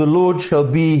glory of the Lord shall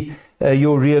be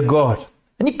your rear guard.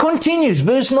 And he continues,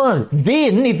 verse 9,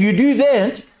 then if you do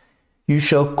that, you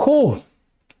shall call.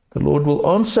 The Lord will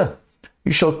answer.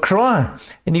 You shall cry,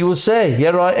 and he will say,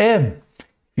 here I am. If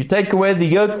you take away the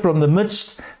yoke from your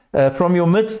midst,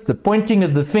 the pointing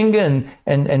of the finger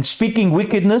and speaking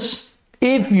wickedness,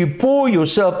 if you pour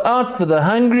yourself out for the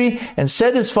hungry and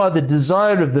satisfy the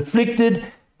desire of the afflicted,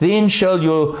 then shall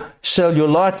your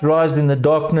light rise in the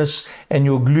darkness and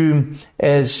your gloom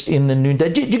as in the noonday.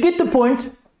 Do you get the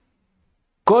point?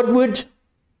 Godward,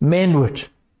 manward.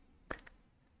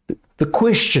 The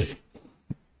question,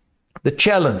 the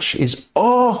challenge is,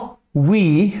 are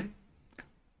we,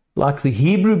 like the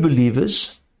Hebrew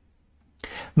believers,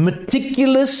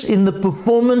 meticulous in the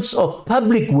performance of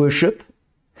public worship,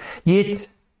 yet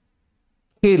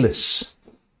careless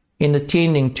in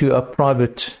attending to our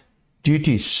private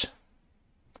duties?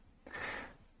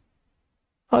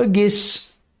 I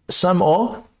guess some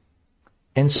are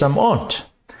and some aren't.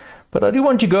 But I do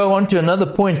want to go on to another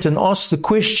point and ask the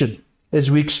question as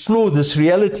we explore this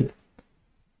reality.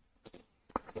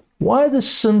 Why the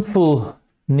sinful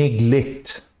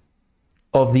neglect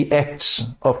of the acts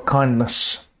of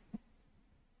kindness?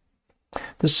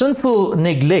 The sinful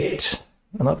neglect,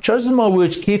 and I've chosen my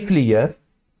words carefully here,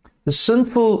 it's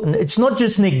not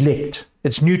just neglect,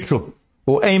 it's neutral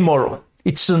or amoral,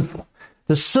 it's sinful.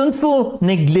 The sinful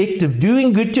neglect of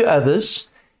doing good to others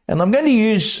And I'm going to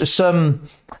use some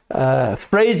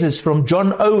phrases from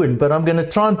John Owen, but I'm going to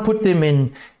try and put them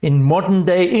in modern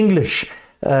day English.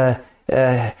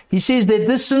 He says that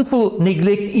this sinful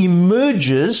neglect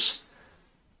emerges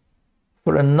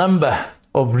for a number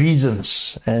of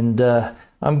reasons, and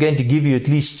I'm going to give you at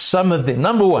least some of them.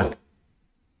 Number one,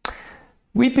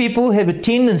 we people have a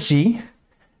tendency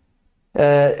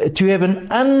to have an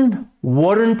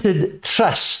unwarranted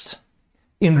trust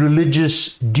in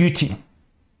religious duty.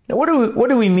 Now, what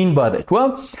do we mean by that?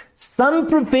 Well, some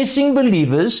professing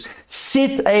believers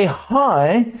set a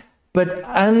high but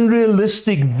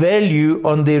unrealistic value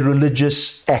on their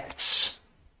religious acts,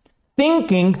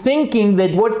 thinking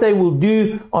that what they will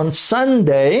do on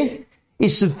Sunday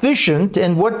is sufficient,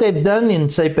 and what they've done in,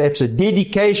 say, perhaps a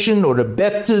dedication or a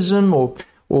baptism or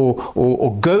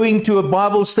going to a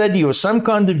Bible study or some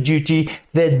kind of duty,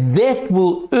 that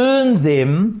will earn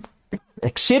them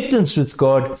acceptance with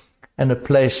God and a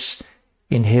place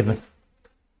in heaven.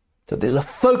 So there's a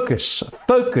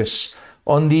focus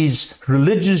on these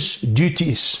religious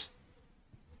duties,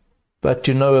 but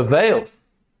to no avail.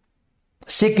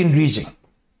 Second reason,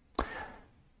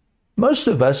 most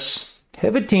of us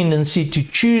have a tendency to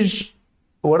choose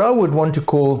what I would want to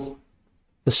call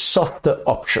the softer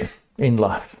option in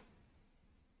life.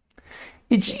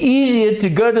 It's easier to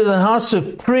go to the house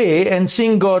of prayer and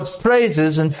sing God's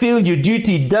praises and feel your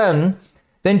duty done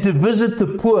than to visit the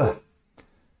poor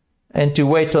and to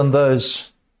wait on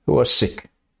those who are sick.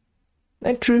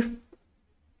 Isn't that true?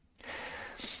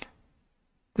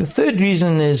 The third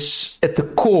reason is at the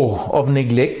core of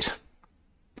neglect: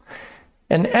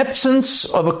 an absence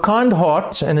of a kind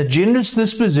heart and a generous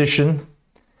disposition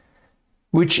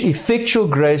which effectual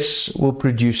grace will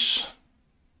produce.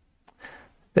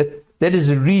 That is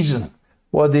a reason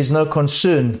why there's no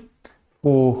concern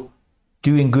for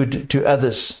doing good to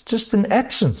others. Just an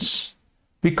absence,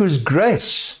 because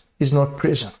grace is not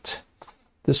present.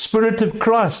 The Spirit of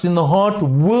Christ in the heart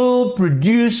will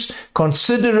produce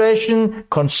consideration,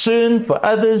 concern for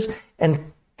others,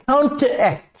 and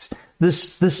counteract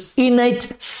this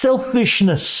innate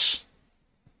selfishness.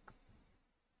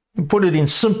 Put it in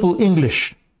simple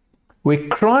English: where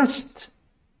Christ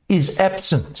is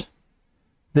absent,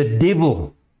 the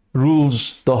devil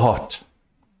rules the heart.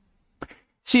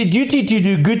 See, a duty to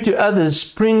do good to others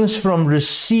springs from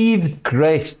received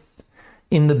grace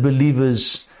in the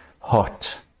believer's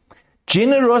heart.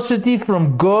 Generosity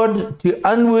from God to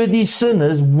unworthy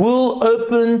sinners will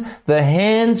open the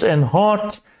hands and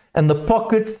heart and the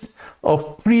pocket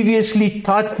of previously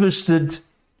tight-fisted,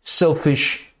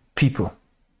 selfish people.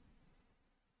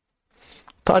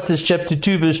 Titus chapter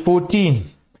 2 verse 14.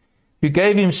 Who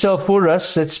gave himself for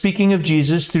us, that's speaking of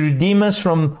Jesus, to redeem us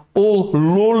from all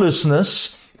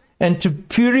lawlessness and to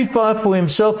purify for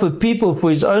himself a people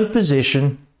for his own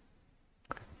possession,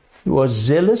 who are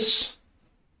zealous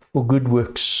for good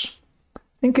works.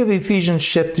 Think of Ephesians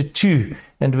chapter 2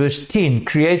 and verse 10,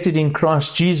 created in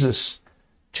Christ Jesus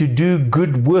to do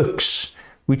good works,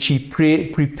 which he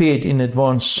prepared in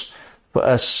advance for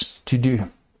us to do.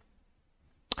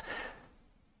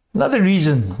 Another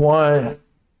reason why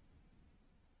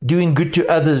doing good to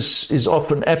others is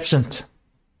often absent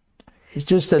is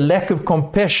just a lack of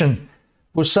compassion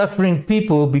for suffering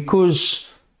people because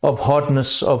of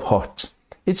hardness of heart.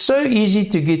 It's so easy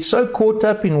to get so caught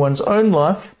up in one's own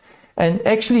life and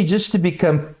actually just to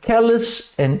become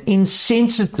callous and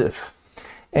insensitive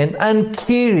and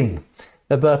uncaring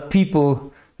about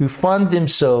people who find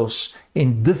themselves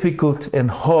in difficult and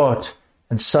hard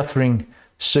and suffering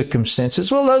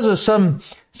circumstances. Well, those are some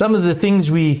of the things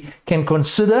we can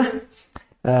consider,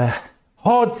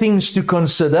 hard things to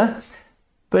consider.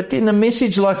 But in a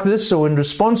message like this, or in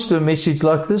response to a message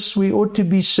like this, we ought to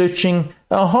be searching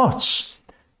our hearts.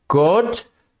 God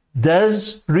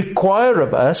does require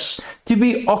of us to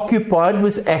be occupied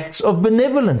with acts of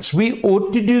benevolence. We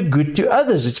ought to do good to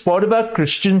others. It's part of our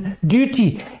Christian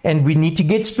duty, and we need to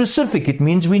get specific. It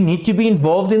means we need to be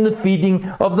involved in the feeding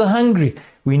of the hungry.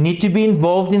 We need to be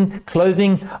involved in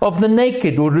clothing of the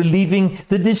naked or relieving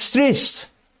the distressed,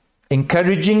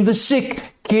 encouraging the sick,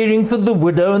 caring for the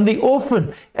widow and the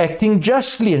orphan, acting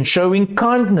justly and showing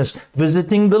kindness,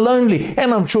 visiting the lonely.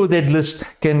 And I'm sure that list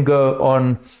can go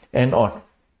on and on.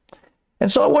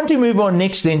 And so I want to move on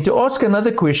next then to ask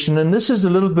another question, and this is a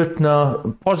little bit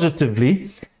now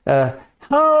positively,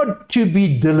 how to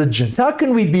be diligent. How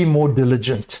can we be more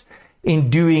diligent in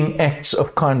doing acts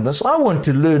of kindness? I want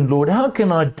to learn, Lord, how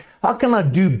can I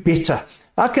do better?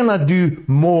 How can I do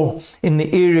more in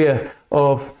the area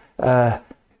of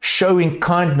showing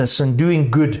kindness and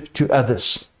doing good to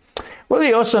others? Well,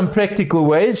 there are some practical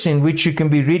ways in which you can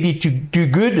be ready to do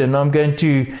good, and I'm going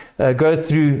to go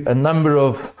through a number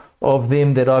of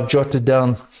them that I've jotted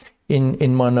down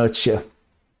in my notes here.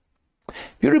 If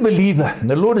you're a believer,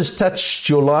 the Lord has touched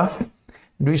your life,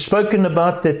 and we've spoken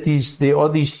about that there are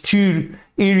these two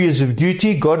areas of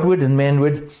duty, Godward and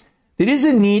manward. There is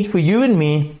a need for you and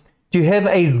me to have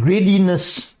a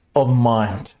readiness of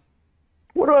mind.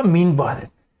 What do I mean by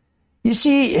that? You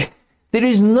see, there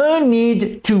is no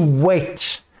need to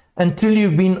wait until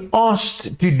you've been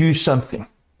asked to do something.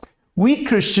 We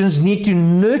Christians need to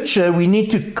nurture, we need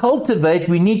to cultivate,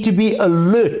 we need to be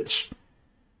alert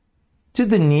to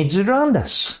the needs around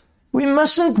us. We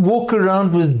mustn't walk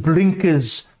around with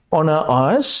blinkers on our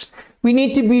eyes. We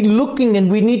need to be looking, and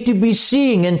we need to be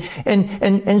seeing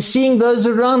and seeing those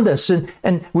around us.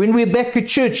 And when we're back at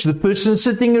church, the person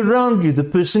sitting around you, the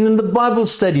person in the Bible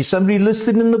study, somebody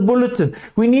listed in the bulletin,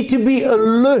 we need to be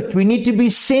alert. We need to be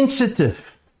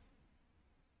sensitive.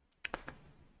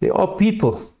 There are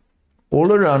people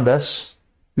all around us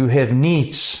who have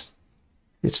needs.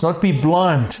 Let's not be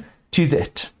blind to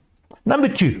that. Number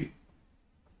 2,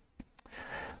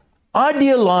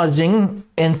 idealizing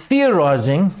and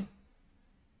theorizing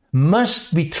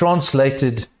must be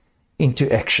translated into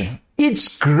action.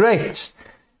 It's great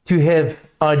to have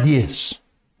ideas.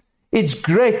 It's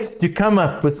great to come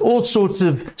up with all sorts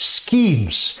of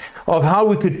schemes of how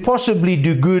we could possibly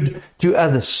do good to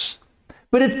others.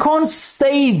 But it can't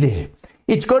stay there.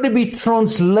 It's got to be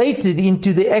translated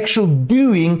into the actual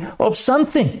doing of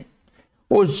something.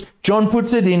 Or as John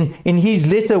puts it in his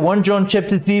letter, 1 John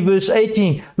chapter 3, verse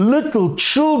 18, little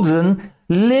children,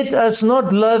 let us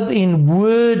not love in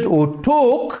word or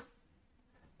talk,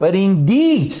 but in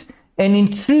deed and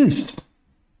in truth.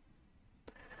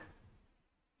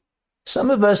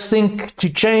 Some of us think to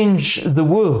change the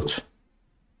world,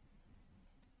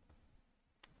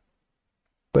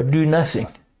 but do nothing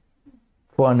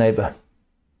for our neighbor.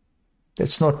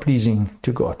 That's not pleasing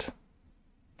to God.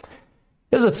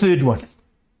 Here's a third one.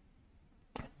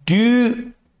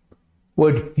 Do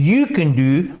what you can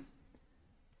do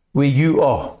where you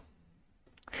are.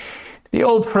 The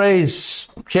old phrase,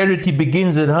 charity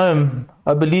begins at home,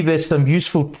 I believe has some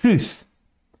useful truth.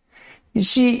 You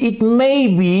see, it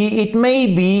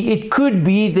could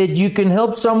be that you can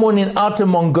help someone in Outer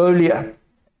Mongolia.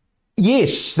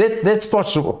 Yes, that's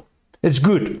possible. It's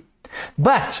good.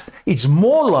 But it's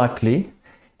more likely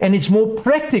and it's more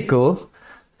practical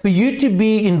for you to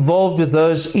be involved with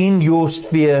those in your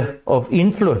sphere of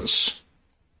influence.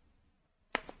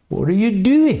 What are you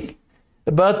doing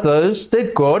about those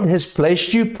that God has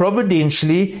placed you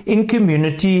providentially in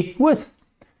community with?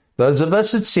 Those of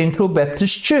us at Central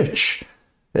Baptist Church.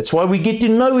 That's why we get to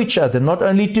know each other, not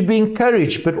only to be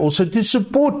encouraged, but also to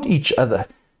support each other,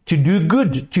 to do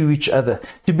good to each other,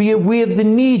 to be aware of the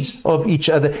needs of each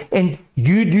other. And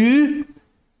you do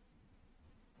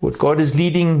what God is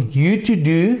leading you to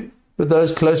do with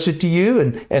those closer to you,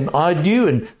 and I do,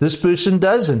 and this person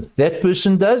does, and that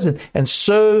person does, and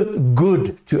so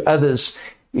good to others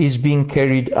is being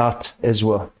carried out as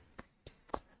well.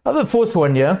 I have a fourth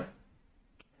one here.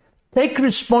 Take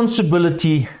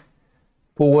responsibility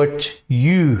for what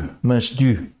you must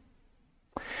do.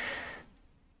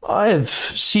 I have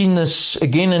seen this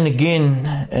again and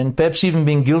again, and perhaps even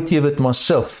been guilty of it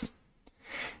myself.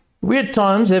 We at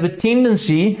times have a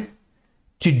tendency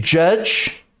to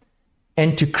judge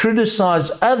and to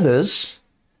criticize others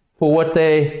for what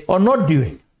they are not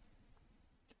doing.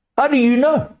 How do you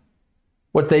know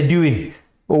what they're doing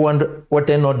or what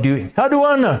they're not doing? How do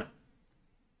I know?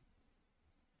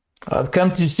 I've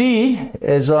come to see,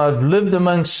 as I've lived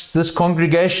amongst this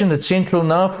congregation at Central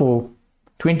now for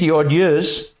 20 odd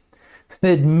years,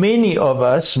 that many of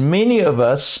us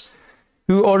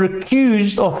who are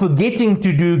accused of forgetting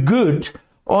to do good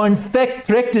are in fact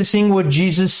practicing what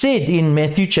Jesus said in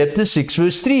Matthew chapter 6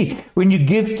 verse 3. When you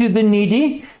give to the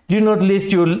needy, do not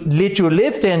let your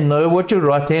left hand know what your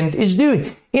right hand is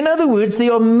doing. In other words,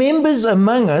 there are members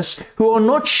among us who are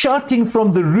not shouting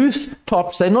from the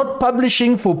rooftops. They're not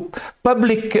publishing for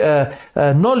public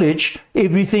knowledge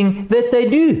everything that they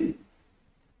do,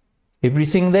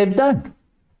 everything they've done.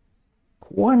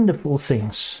 Wonderful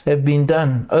things have been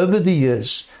done over the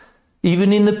years,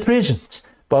 even in the present,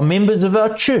 by members of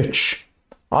our church.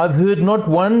 I've heard not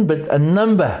one, but a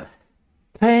number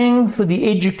paying for the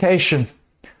education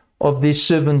of their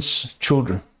servants'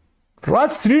 children, right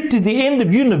through to the end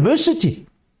of university.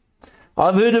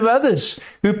 I've heard of others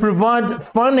who provide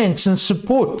finance and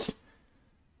support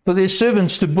for their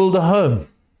servants to build a home.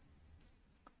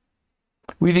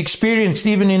 We've experienced,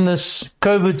 even in this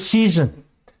COVID season,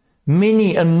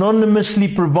 many anonymously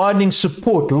providing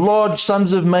support, large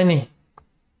sums of money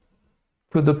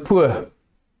for the poor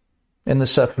and the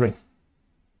suffering.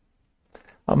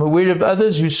 I'm aware of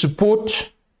others who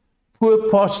support poor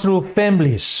pastoral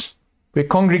families where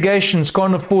congregations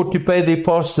can't afford to pay their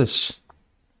pastors.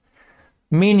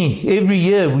 Many, every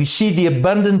year, we see the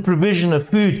abundant provision of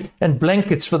food and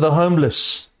blankets for the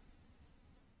homeless.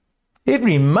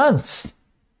 Every month,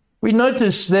 we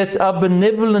notice that our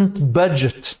benevolent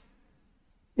budget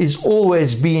is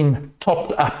always being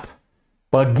topped up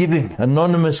by giving,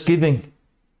 anonymous giving.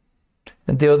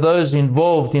 And there are those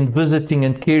involved in visiting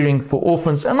and caring for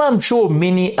orphans, and I'm sure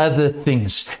many other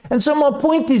things. And so my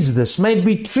point is this, may it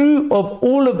be true of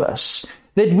all of us,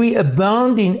 that we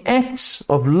abound in acts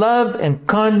of love and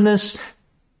kindness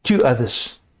to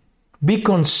others. Be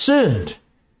concerned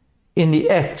in the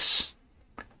acts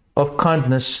of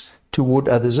kindness toward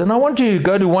others. And I want to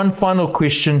go to one final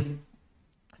question.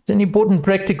 It's an important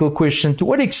practical question. To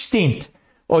what extent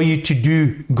are you to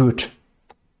do good?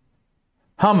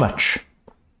 How much?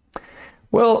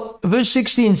 Well, verse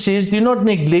 16 says, do not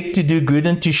neglect to do good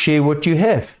and to share what you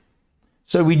have.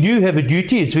 So we do have a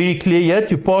duty, it's very clear here,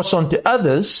 to pass on to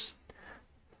others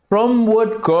from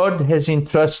what God has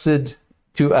entrusted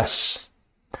to us.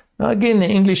 Now again, the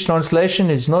English translation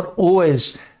is not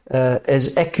always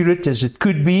as accurate as it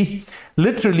could be.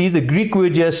 Literally, the Greek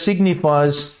word here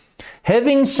signifies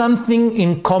having something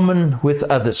in common with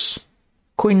others.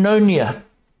 Koinonia.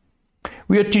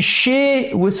 We are to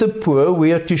share with the poor,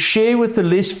 we are to share with the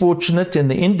less fortunate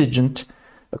and the indigent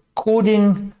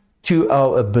according to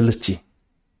our ability.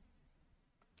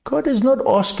 God is not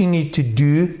asking you to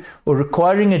do or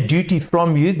requiring a duty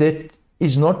from you that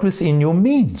is not within your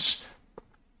means.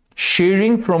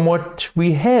 Sharing from what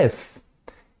we have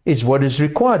is what is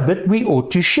required, but we ought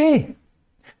to share.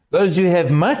 Those who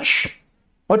have much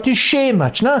are to share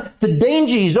much. Now, the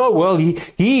danger is, oh, well,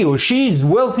 he or she is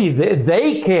wealthy,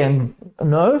 they can.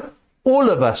 No, all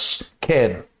of us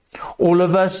can. All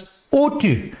of us ought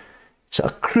to. It's a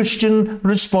Christian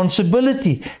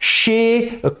responsibility.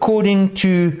 Share according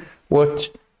to what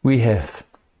we have.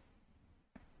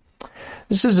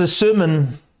 This is a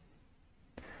sermon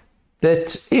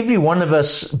that every one of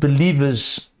us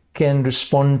believers can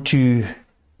respond to.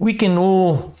 We can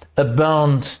all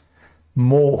abound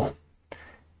more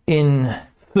in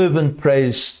fervent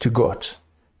praise to God.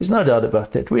 There's no doubt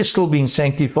about that. We're still being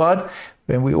sanctified,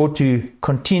 and we ought to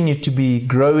continue to be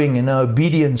growing in our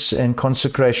obedience and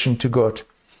consecration to God.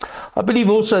 I believe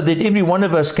also that every one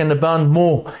of us can abound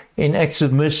more in acts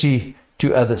of mercy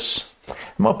to others.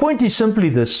 My point is simply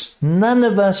this: none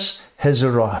of us has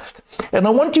arrived. And I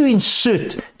want to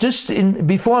insert,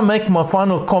 before I make my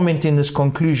final comment in this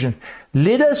conclusion,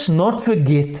 let us not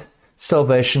forget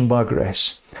salvation by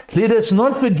grace. Let us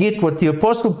not forget what the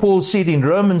Apostle Paul said in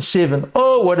Romans 7.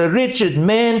 Oh, what a wretched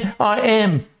man I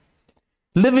am.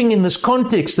 Living in this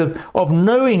context of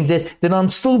knowing that I'm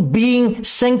still being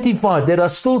sanctified, that I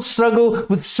still struggle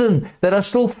with sin, that I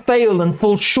still fail and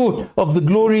fall short of the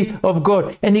glory of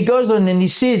God. And he goes on and he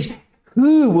says,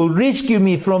 who will rescue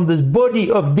me from this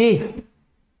body of death?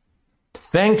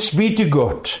 Thanks be to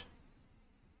God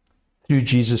through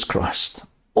Jesus Christ.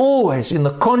 Always in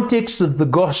the context of the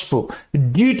gospel,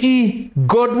 duty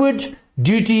Godward,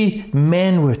 duty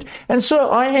manward. And so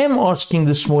I am asking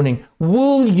this morning,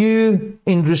 will you,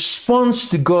 in response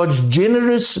to God's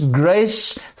generous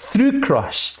grace through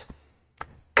Christ,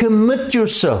 commit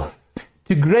yourself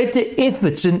to greater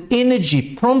efforts and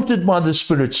energy prompted by the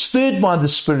Spirit, stirred by the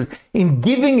Spirit, in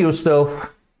giving yourself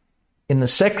in the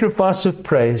sacrifice of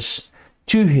praise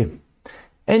to Him?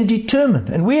 And determined,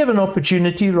 and we have an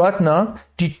opportunity right now,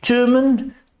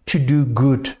 determined to do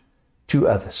good to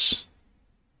others.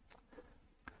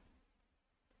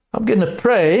 I'm going to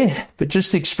pray, but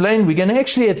just to explain, we're going to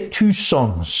actually have two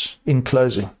songs in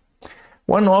closing.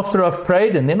 One after I've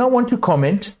prayed, and then I want to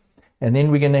comment, and then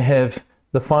we're going to have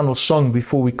the final song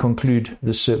before we conclude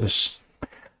the service.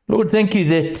 Lord, thank you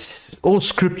that all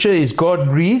Scripture is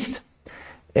God-breathed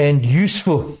and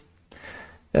useful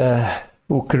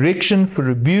for correction, for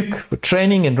rebuke, for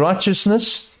training in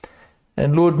righteousness.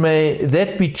 And Lord, may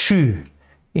that be true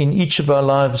in each of our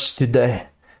lives today.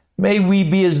 May we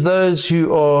be as those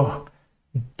who are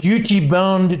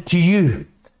duty-bound to you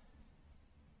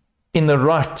in the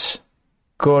right,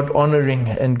 God-honoring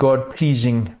and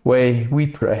God-pleasing way, we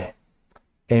pray.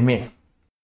 Amen.